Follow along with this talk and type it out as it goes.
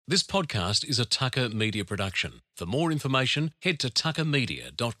This podcast is a Tucker Media production. For more information, head to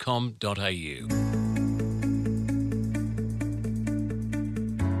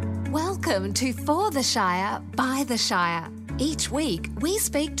tuckermedia.com.au. Welcome to For the Shire, by the Shire. Each week, we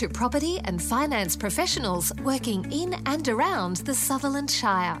speak to property and finance professionals working in and around the Sutherland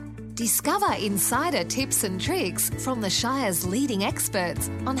Shire. Discover insider tips and tricks from the Shire's leading experts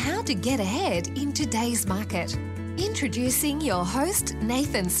on how to get ahead in today's market. Introducing your host,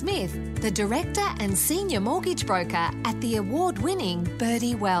 Nathan Smith, the Director and Senior Mortgage Broker at the award-winning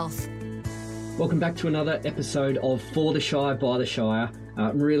Birdie Wealth. Welcome back to another episode of For the Shire, by the Shire.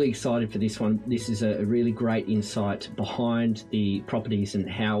 I'm really excited for this one. This is a really great insight behind the properties and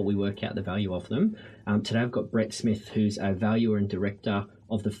how we work out the value of them. Today I've got Brett Smith, who's a valuer and director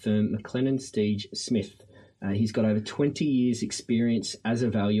of the firm McLennan Steege Smith. He's got over 20 years experience as a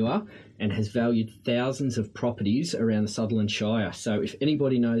valuer and has valued thousands of properties around the Sutherland Shire. So if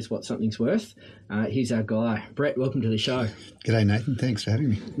anybody knows what something's worth, here's our guy. Brett, welcome to the show. G'day, Nathan. Thanks for having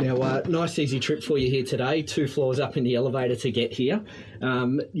me. Now, nice easy trip for you here today. 2 floors up in the elevator to get here.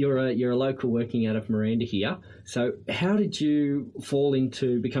 You're a local working out of Miranda here. So how did you fall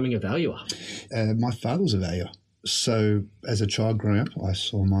into becoming a valuer? My father was a valuer. So as a child growing up, I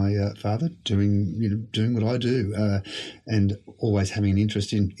saw my father doing what I do and always having an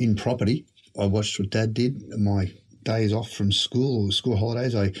interest in property. I watched what Dad did. My days off from school or school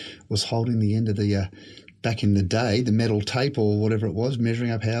holidays, I was holding the end of the, back in the day, the metal tape or whatever it was,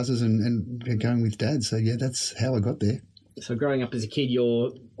 measuring up houses and going with Dad. So, yeah, that's how I got there. So growing up as a kid,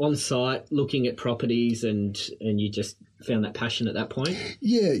 you're on site looking at properties and you just found that passion at that point?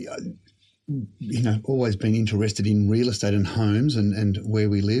 Yeah, always been interested in real estate and homes and where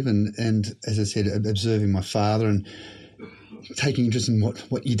we live. And as I said, observing my father and taking interest in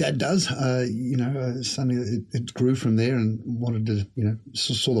what your dad does, suddenly it grew from there and wanted to,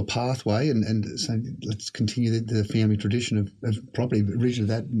 saw the pathway and so let's continue the family tradition of property. But originally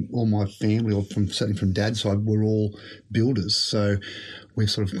that, all my family, or certainly from Dad's side, were all builders. So we've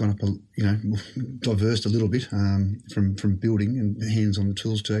sort of gone up, diversed a little bit from building and hands on the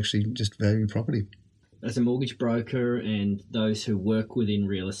tools to actually just valuing property. As a mortgage broker and those who work within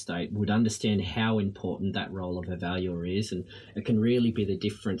real estate would understand how important that role of a valuer is, and it can really be the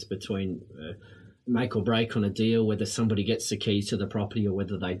difference between make or break on a deal, whether somebody gets the keys to the property or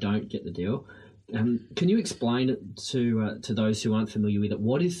whether they don't get the deal. Can you explain it to those who aren't familiar with it?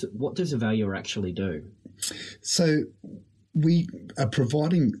 What does a valuer actually do? So we are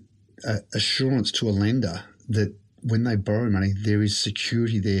providing assurance to a lender that when they borrow money, there is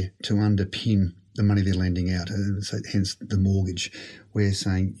security there to underpin the money they're lending out, so hence the mortgage. We're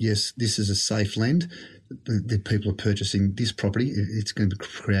saying, yes, this is a safe lend. The people are purchasing this property. It's going to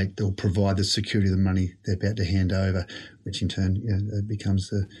create or provide the security of the money they're about to hand over, which in turn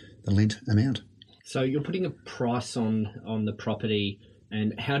becomes the lent amount. So you're putting a price on the property,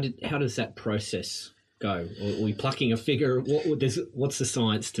 and how does that process go? Or are we plucking a figure? What's the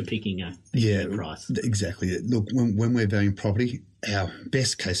science to picking a price? Exactly. Look, when we're valuing property, our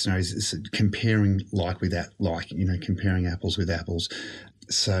best case scenario is comparing like with like, comparing apples with apples.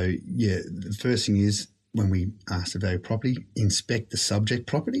 So, the first thing is when we ask to value property, inspect the subject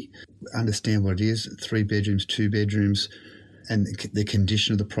property, understand what it is, 3 bedrooms, 2 bedrooms, and the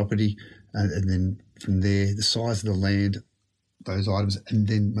condition of the property, and then from there, the size of the land, those items, and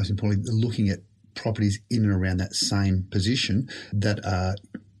then most importantly, looking at properties in and around that same position that are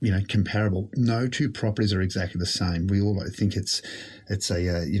comparable. No 2 properties are exactly the same. We all think it's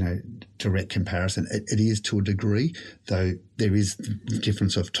a direct comparison. It is to a degree, though there is the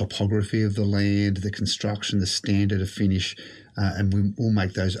difference of topography of the land, the construction, the standard of finish, and we will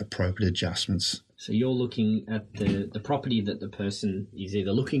make those appropriate adjustments. So you're looking at the property that the person is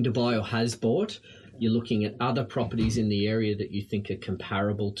either looking to buy or has bought. You're looking at other properties in the area that you think are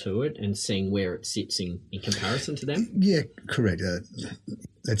comparable to it and seeing where it sits in comparison to them? Yeah, correct.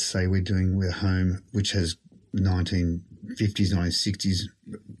 Let's say we're a home which has 1950s, 1960s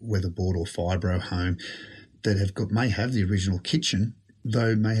weatherboard or fibro home that may have the original kitchen,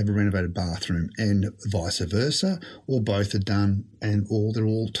 though may have a renovated bathroom, and vice versa, or both are done or they're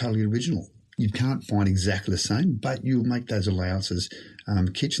all totally original. You can't find exactly the same, but you'll make those allowances.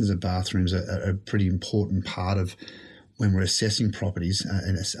 Kitchens and bathrooms are a pretty important part of when we're assessing properties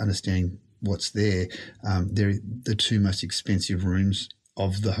and understanding what's there. They're the 2 most expensive rooms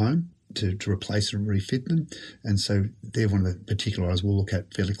of the home to replace and refit them. And so they're one of the particular items we'll look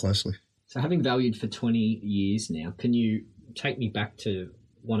at fairly closely. So having valued for 20 years now, can you take me back to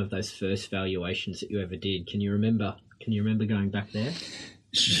one of those first valuations that you ever did? Can you remember going back there?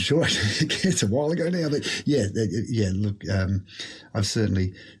 Sure, it's a while ago now, but yeah. Look, I've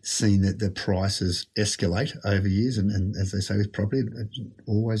certainly seen that the prices escalate over years, and as they say with property, it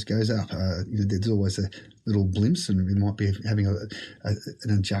always goes up. There's always a little glimpse, and we might be having an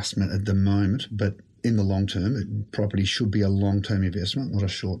adjustment at the moment, but in the long term, property should be a long-term investment, not a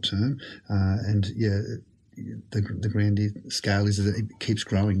short-term. The grand scale is that it keeps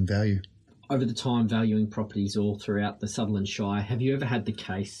growing in value. Over the time valuing properties all throughout the Sutherland Shire, have you ever had the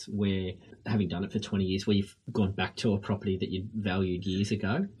case where, having done it for 20 years, where you've gone back to a property that you valued years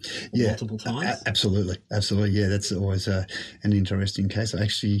ago multiple times? Absolutely. Yeah, that's always an interesting case. I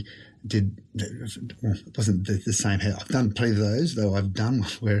actually did, well, it wasn't the same. I've done plenty of those, though I've done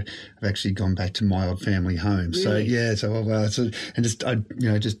where I've actually gone back to my old family home. Really? I just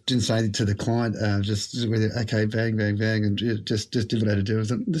didn't say it to the client, just whether, okay, bang, and just did what I had to do. I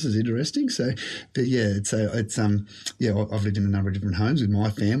was like, this is interesting. I've lived in a number of different homes with my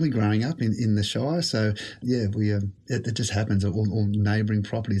family growing up in the Shire. So yeah, it just happens, all neighbouring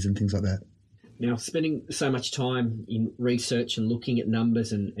properties and things like that. Now, spending so much time in research and looking at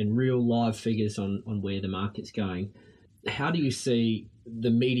numbers and real live figures on where the market's going, how do you see the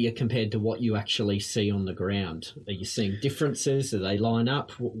media compared to what you actually see on the ground? Are you seeing differences? Do they line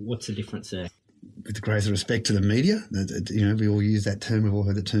up? What's the difference there? With the greatest respect to the media, we all use that term. We've all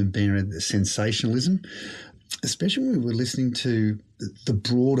heard the term banner, sensationalism, especially when we're listening to the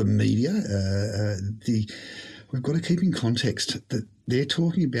broader media. We've got to keep in context that they're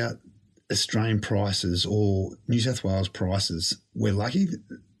talking about Australian prices or New South Wales prices. We're lucky that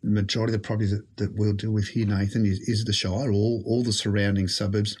the majority of the properties that we'll deal with here, Nathan, is the Shire, all the surrounding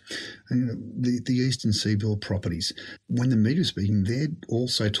suburbs, and the eastern seaboard properties. When the media is speaking, they're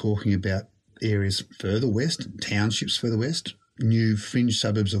also talking about areas further west, townships further west, new fringe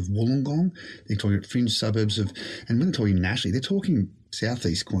suburbs of Wollongong. They're talking about fringe suburbs and when they're talking nationally, they're talking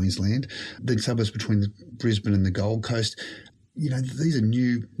southeast Queensland, the suburbs between Brisbane and the Gold Coast. These are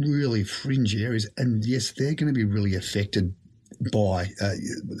new, really fringe areas, and yes, they're going to be really affected by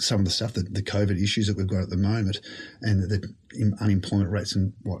some of the stuff, the COVID issues that we've got at the moment and the unemployment rates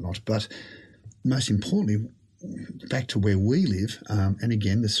and whatnot. But most importantly, back to where we live, and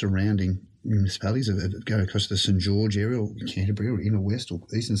again, the surrounding municipalities of going across the St George area or Canterbury or inner west or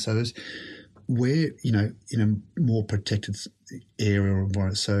eastern suburbs, we're, in a more protected area or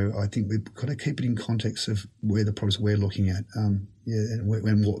environment. So I think we've got to keep it in context of where the problems we're looking at. And what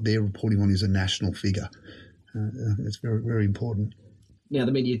they're reporting on is a national figure. It's very, very important. Now,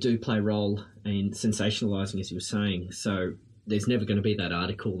 the media do play a role in sensationalising, as you were saying. So there's never going to be that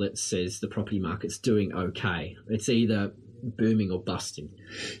article that says the property market's doing okay. It's either booming or busting.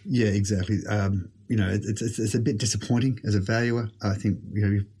 Yeah, exactly. It's a bit disappointing as a valuer. I think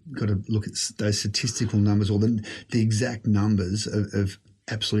you've got to look at those statistical numbers or the exact numbers of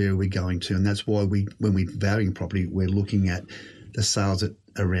absolutely where we're going to, and that's why when we're valuing property, we're looking at the sales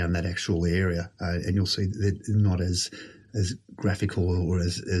around that actual area, and you'll see that they're not as graphical or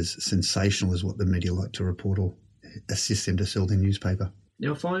as sensational as what the media like to report or assist them to sell their newspaper.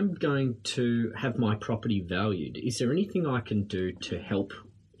 Now, if I'm going to have my property valued, is there anything I can do to help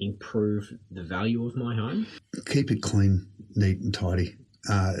improve the value of my home? Keep it clean, neat and tidy.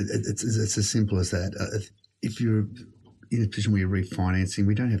 It's as simple as that. If you're in a position where you're refinancing,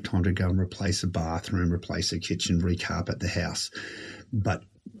 we don't have time to go and replace a bathroom, replace a kitchen, recarpet the house. But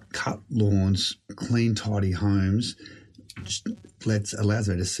cut lawns, clean, tidy homes allows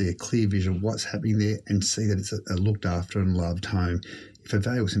her to see a clear vision of what's happening there and see that it's a looked after and loved home. If a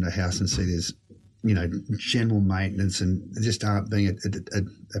valuer walks into a house and see there's general maintenance and just aren't being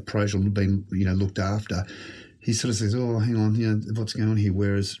approached or being looked after, he sort of says, oh, hang on, what's going on here?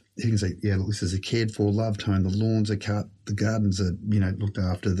 Whereas he can say, yeah, look, this is a cared for, loved home. The lawns are cut, the gardens are, looked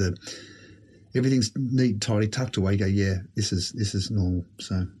after, everything's neat, tidy, tucked away. You go, yeah, this is normal.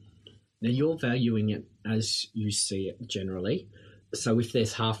 So now you're valuing it as you see it generally. So if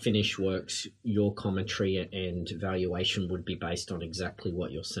there's half-finished works, your commentary and valuation would be based on exactly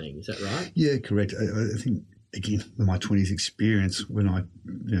what you're seeing. Is that right? Yeah, correct. I think, again, with my 20s experience, when I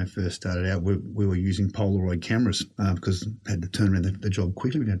first started out, we were using Polaroid cameras because I had to turn around the job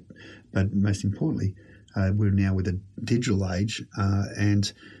quickly. But most importantly, we're now with a digital age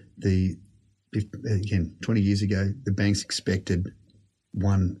and 20 years ago, the banks expected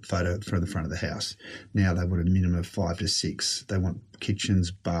one photo from the front of the house. Now they want a minimum of 5 to 6. They want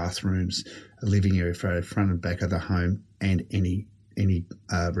kitchens, bathrooms, a living area photo, front and back of the home, and any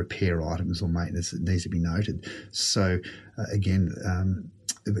repair items or maintenance that needs to be noted. So again,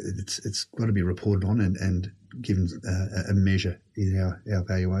 it's got to be reported on and given a measure in our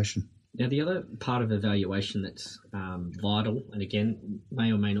valuation. Now, the other part of evaluation that's vital, and again,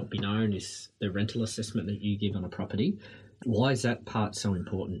 may or may not be known, is the rental assessment that you give on a property. Why is that part so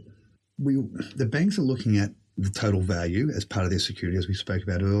important? The banks are looking at the total value as part of their security, as we spoke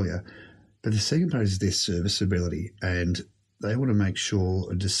about earlier. But the second part is their serviceability, and they want to make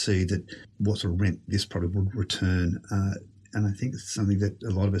sure to see that what sort of rent this property would return. And I think it's something that a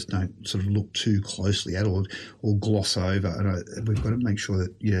lot of us don't sort of look too closely at or gloss over. And we've got to make sure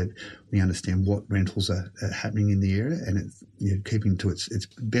that we understand what rentals are happening in the area, and it's keeping to its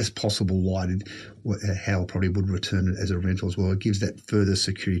best possible light how a property would return as a rental as well. It gives that further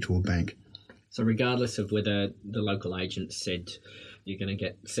security to a bank. So regardless of whether the local agent said you're going to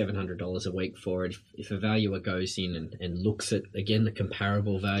get $700 a week for it, if a valuer goes in and looks at, again, the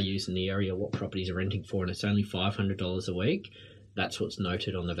comparable values in the area, what properties are renting for, and it's only $500 a week, that's what's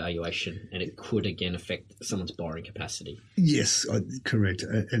noted on the valuation, and it could, again, affect someone's borrowing capacity. Yes, correct.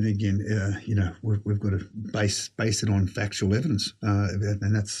 And again, we've got to base it on factual evidence,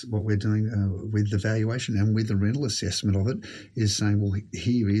 and that's what we're doing with the valuation and with the rental assessment of it, is saying, well,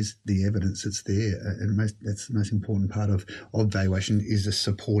 here is the evidence that's there, and that's the most important part of valuation is the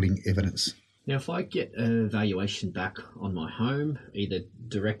supporting evidence. Now, if I get a valuation back on my home, either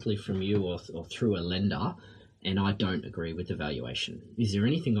directly from you or through a lender, and I don't agree with the valuation, is there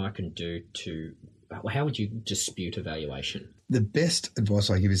anything I can do how would you dispute a valuation? The best advice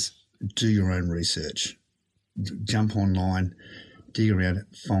I give is do your own research. Jump online, dig around,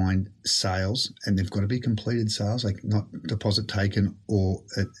 find sales, and they've got to be completed sales, like not deposit taken or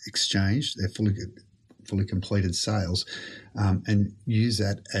exchanged. They're fully completed sales, and use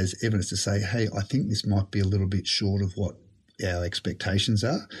that as evidence to say, hey, I think this might be a little bit short of what our expectations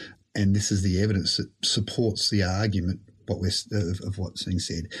are. And this is the evidence that supports the argument of what's being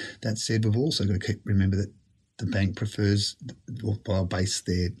said. That said, we've also got to remember that the bank prefers, our base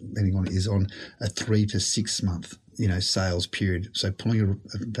there, depending on, is on a 3 to 6 month, sales period. So pulling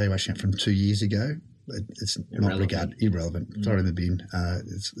a valuation out from 2 years ago, it's irrelevant. Throw it in the bin.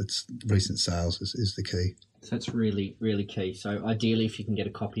 It's recent sales is the key. So that's really, really key. So ideally, if you can get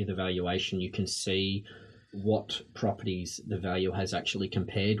a copy of the valuation, you can see what properties the value has actually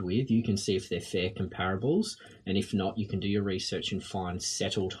compared with. You can see if they're fair comparables, and if not, you can do your research and find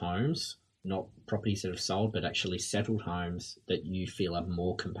settled homes, not properties that have sold, but actually settled homes that you feel are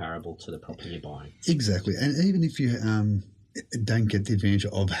more comparable to the property you're buying. Exactly. And even if you don't get the advantage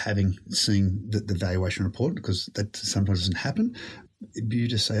of seen the valuation report, because that sometimes doesn't happen, you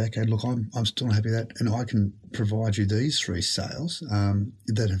just say, okay, look, I'm still not happy with that, and I can provide you these 3 sales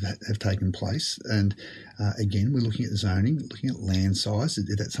that have taken place. And again, we're looking at zoning, looking at land size.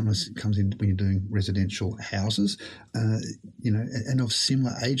 That sometimes comes in when you're doing residential houses, and of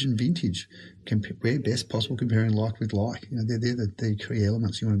similar age and vintage. Where best possible, comparing like with like. They're the key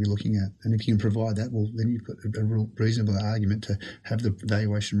elements you want to be looking at. And if you can provide that, well, then you've got a real reasonable argument to have the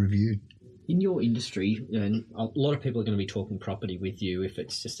valuation reviewed. In your industry, and a lot of people are going to be talking property with you if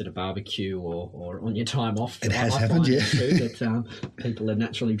it's just at a barbecue or on your time off. It has happened, yeah. Too, that people are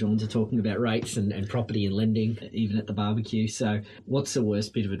naturally drawn to talking about rates and property and lending, even at the barbecue. So what's the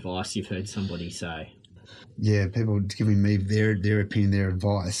worst bit of advice you've heard somebody say? Yeah, people giving me their opinion, their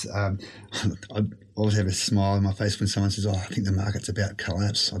advice. I always have a smile on my face when someone says, "Oh, I think the market's about to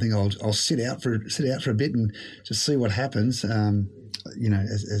collapse. I think I'll sit out for a bit and just see what happens."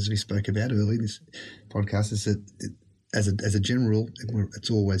 As we spoke about earlier, this podcast is that as a general rule,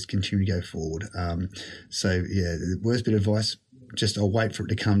 it's always continue to go forward. The worst bit of advice, just I'll wait for it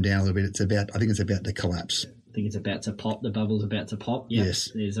to come down a little bit. I think it's about to collapse. I think it's about to pop. The bubble's about to pop. Yep.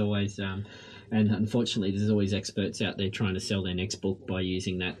 Yes. There's always, and unfortunately, there's always experts out there trying to sell their next book by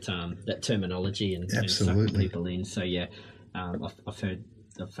using that terminology and sucking people in. So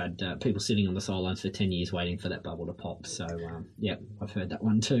I've had people sitting on the sidelines for 10 years waiting for that bubble to pop. So, I've heard that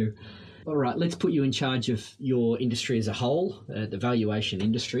one too. All right, let's put you in charge of your industry as a whole, the valuation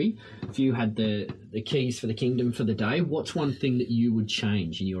industry. If you had the keys for the kingdom for the day, what's one thing that you would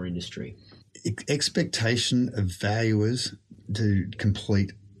change in your industry? Expectation of valuers to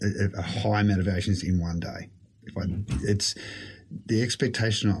complete a high amount of valuations in one day. It's the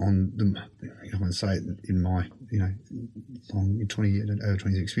expectation on them. I want to say it in my long 20 years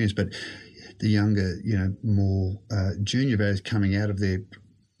experience, but the younger, more junior valuers coming out of their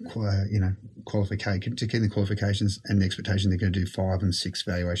qualification, to get the qualifications, and the expectation they're going to do 5 and 6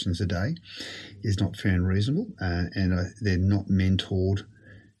 valuations a day is not fair and reasonable, and they're not mentored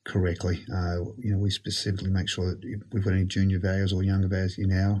correctly. We specifically make sure that if we've got any junior valuers or younger valuers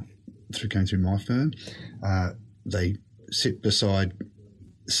going through my firm, they sit beside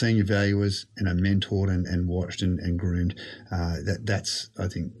senior valuers and are mentored and watched and groomed. That's, I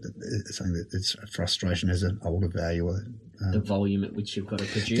think, something that it's a frustration as an older valuer. The volume at which you've got to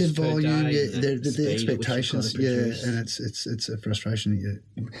produce the volume, per day, the expectations, and it's a frustration.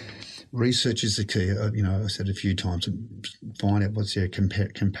 Yeah. Research is the key. I've said it a few times. Find out what's your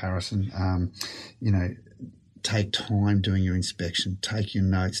comparison. Take time doing your inspection. Take your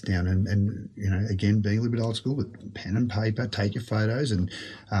notes down, and again, being a little bit old school, but pen and paper. Take your photos,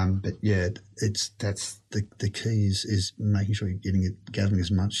 that's the key is making sure you're gathering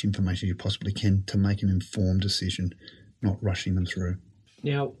as much information as you possibly can to make an informed decision, not rushing them through.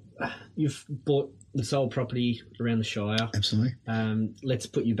 Now, you've bought and sold property around the Shire. Absolutely. Let's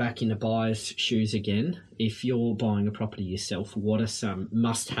put you back in the buyer's shoes again. If you're buying a property yourself, what are some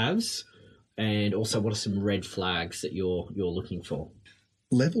must-haves, and also what are some red flags that you're looking for?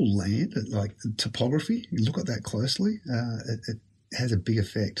 Level land, like topography, you look at that closely. It has a big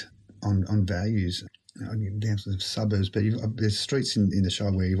effect on values. Down to the suburbs, but there's streets in the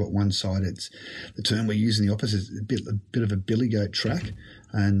Shire where you've got one side, it's the term we use in the office is a bit of a billy goat track,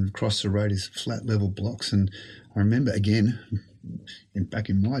 and across the road is flat level blocks. And I remember again, back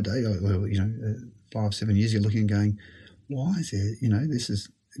in my day, 5-7 years ago, looking and going, why is there, this is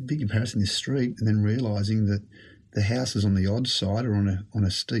a big comparison, this street, and then realising that the houses on the odd side are on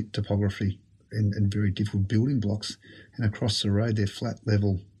a steep topography and very difficult building blocks, and across the road they're flat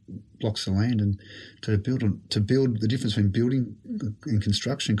level blocks of land, and to build the difference between building and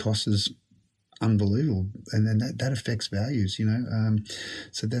construction costs is unbelievable, and then that affects values,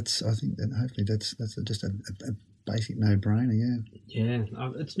 so that's, I think that hopefully that's just a basic no-brainer. Yeah,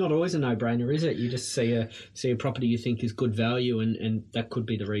 it's not always a no-brainer, is it? You just see a property you think is good value, and that could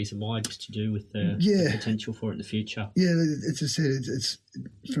be the reason why, just to do with the potential for it in the future. Yeah, it's just it's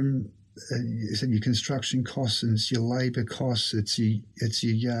from. You said your construction costs, and it's your labour costs, it's your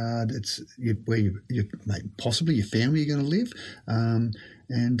yard, it's where you possibly your family are going to live, and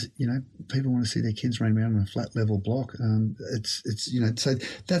people want to see their kids running around on a flat level block. So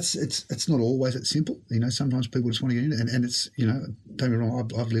it's not always that simple. Sometimes people just want to get in, and it's don't get me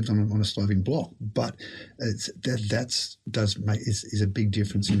wrong, I've lived on a sloping block, but is a big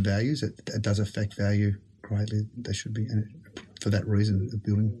difference in values. It does affect value greatly. They should be, and for that reason, the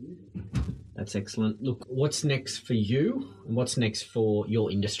building. That's excellent. Look, what's next for you, and what's next for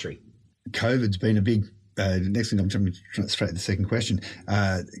your industry? COVID's been a big. Next thing, I'm jumping straight to the second question.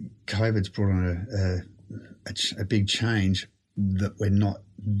 COVID's brought on a big change that we're not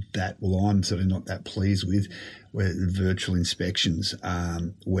that. Well, I'm certainly not that pleased with. Where the virtual inspections,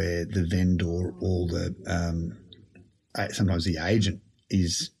 where the vendor or sometimes the agent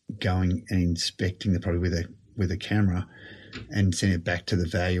is going and inspecting the property with a camera and send it back to the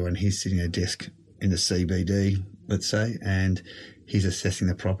valuer, and he's sitting at a desk in the CBD, let's say, and he's assessing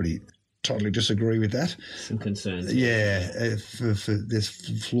the property. Totally disagree with that. Some concerns. Yeah,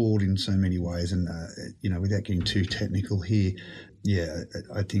 there's flawed in so many ways, and without getting too technical here,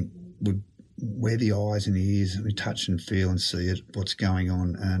 I think we're the eyes and the ears, we touch and feel and see it, what's going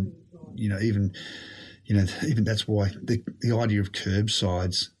on, and even that's why the idea of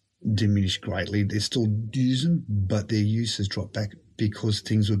curbsides diminished greatly. They're still using, but their use has dropped back because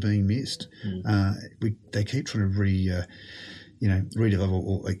things were being missed. They keep trying to redevelop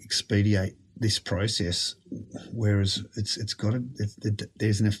or expedite this process, whereas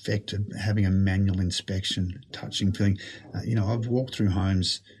there's an effect of having a manual inspection, touching, feeling. I've walked through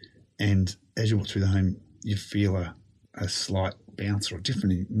homes, and as you walk through the home, you feel a slight bounce or a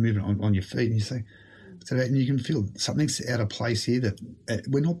different movement on your feet, and you say. And you can feel something's out of place here, that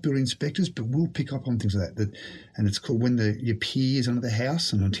we're not building inspectors, but we'll pick up on things like that. And it's called when your piers under the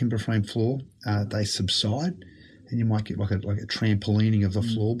house on a timber frame floor, they subside, and you might get like a trampolining of the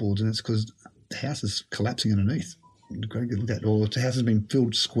floorboards, and it's because the house is collapsing underneath. You've got to look at that. Or the house has been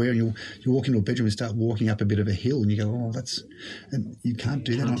filled square, and you walk into a bedroom and start walking up a bit of a hill, and you go, and you can't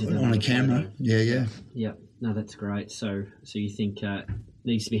do that on a camera. Yeah. No, that's great. So you think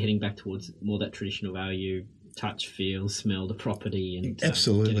needs to be heading back towards more that traditional value, touch, feel, smell the property, and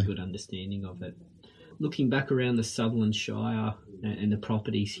absolutely get a good understanding of it. Looking back around the Sutherland Shire and the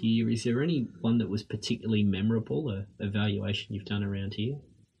properties here, is there any one that was particularly memorable, a valuation you've done around here?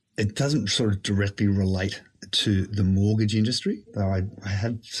 It doesn't sort of directly relate to the mortgage industry, though I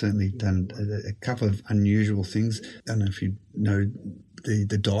have certainly done a couple of unusual things. I don't know if you know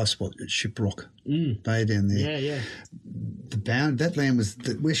the dive spot at Shiprock Bay down there. Yeah. That land was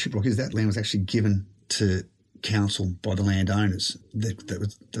where Shiprock is. That land was actually given to council by the landowners. There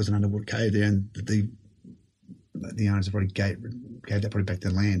was an underwater cave there, and the owners have already gave that property back to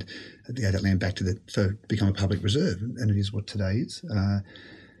the land. They gave that land back to become a public reserve, and it is what today is.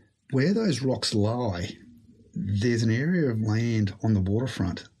 where those rocks lie, there's an area of land on the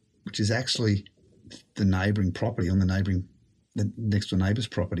waterfront, which is actually the neighbouring property the next door neighbour's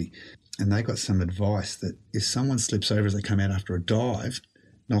property. And they got some advice that if someone slips over as they come out after a dive,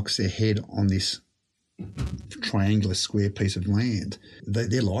 knocks their head on this triangular square piece of land,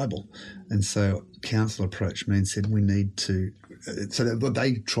 they're liable. And so council approached me and said we need to. So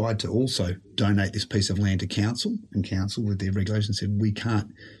they tried to also donate this piece of land to council, and council with their regulations said we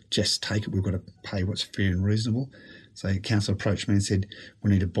can't just take it, we've got to pay what's fair and reasonable. So council approached me and said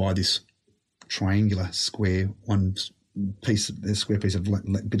we need to buy this triangular square piece of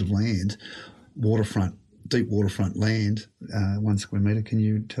bit of land, waterfront, deep waterfront land, 1 square metre. Can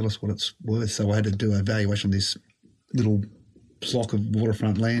you tell us what it's worth? So I had to do a valuation of this little block of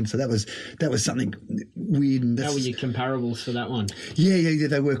waterfront land. So that was something weird. And how were your comparables for that one? Yeah,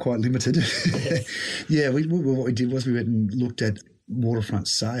 they were quite limited. Yeah, what we did was we went and looked at waterfront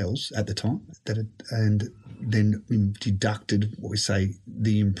sales at the time, and then we deducted what we say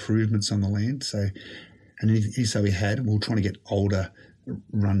the improvements on the land. So, and so we were trying to get older,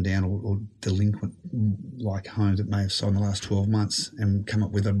 rundown or delinquent like homes that may have sold in the last 12 months and come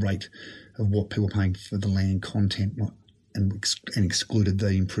up with a rate of what people are paying for the land content, and excluded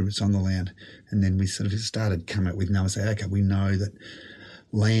the improvements on the land. And then we sort of started coming up with numbers, say, okay, we know that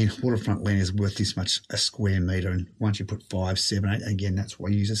waterfront land is worth this much a square metre, and once you put 5, 7, 8, again, that's why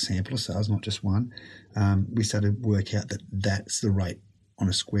you use a sample of sales, not just one. We started to work out that that's the rate on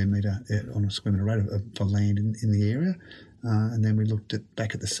a square metre rate for land in the area. And then we looked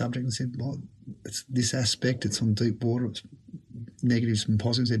back at the subject and said, well, it's this aspect, it's on deep water, it's negatives and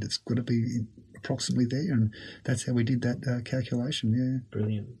positives, it's got to be approximately there, and that's how we did that calculation. Yeah,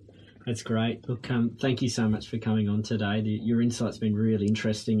 brilliant. That's great. Look, thank you so much for coming on today. Your insight's been really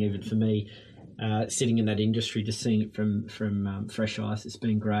interesting, even for me, sitting in that industry, just seeing it from fresh eyes. It's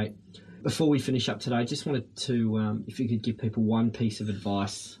been great. Before we finish up today, I just wanted to, if you could give people one piece of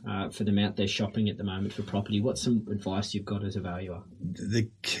advice for them out there shopping at the moment for property, what's some advice you've got as a valuer?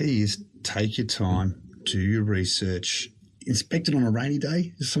 The key is take your time, do your research, inspect it on a rainy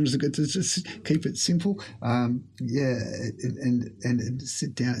day. Sometimes it's good to just keep it simple. And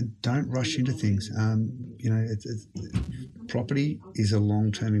sit down and don't rush into things. Property is a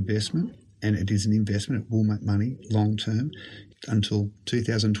long-term investment, and it is an investment. It will make money long-term. Until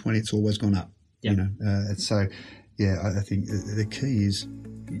 2020, it's always gone up. Yep. So I think the key is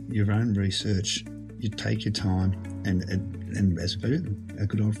your own research. You take your time, and as a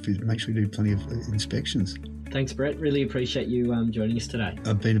good old, make sure you do plenty of inspections. Thanks, Brett. Really appreciate you joining us today.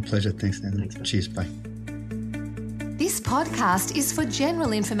 It's been a pleasure. Thanks, Nathan. Thanks, cheers. Bye. This podcast is for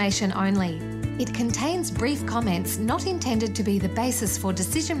general information only. It contains brief comments not intended to be the basis for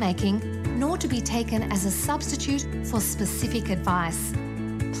decision-making, nor to be taken as a substitute for specific advice.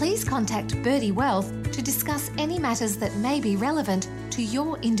 Please contact Birdie Wealth to discuss any matters that may be relevant to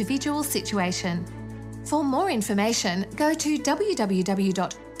your individual situation. For more information, go to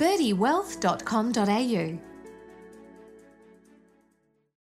www.birdiewealth.com.au.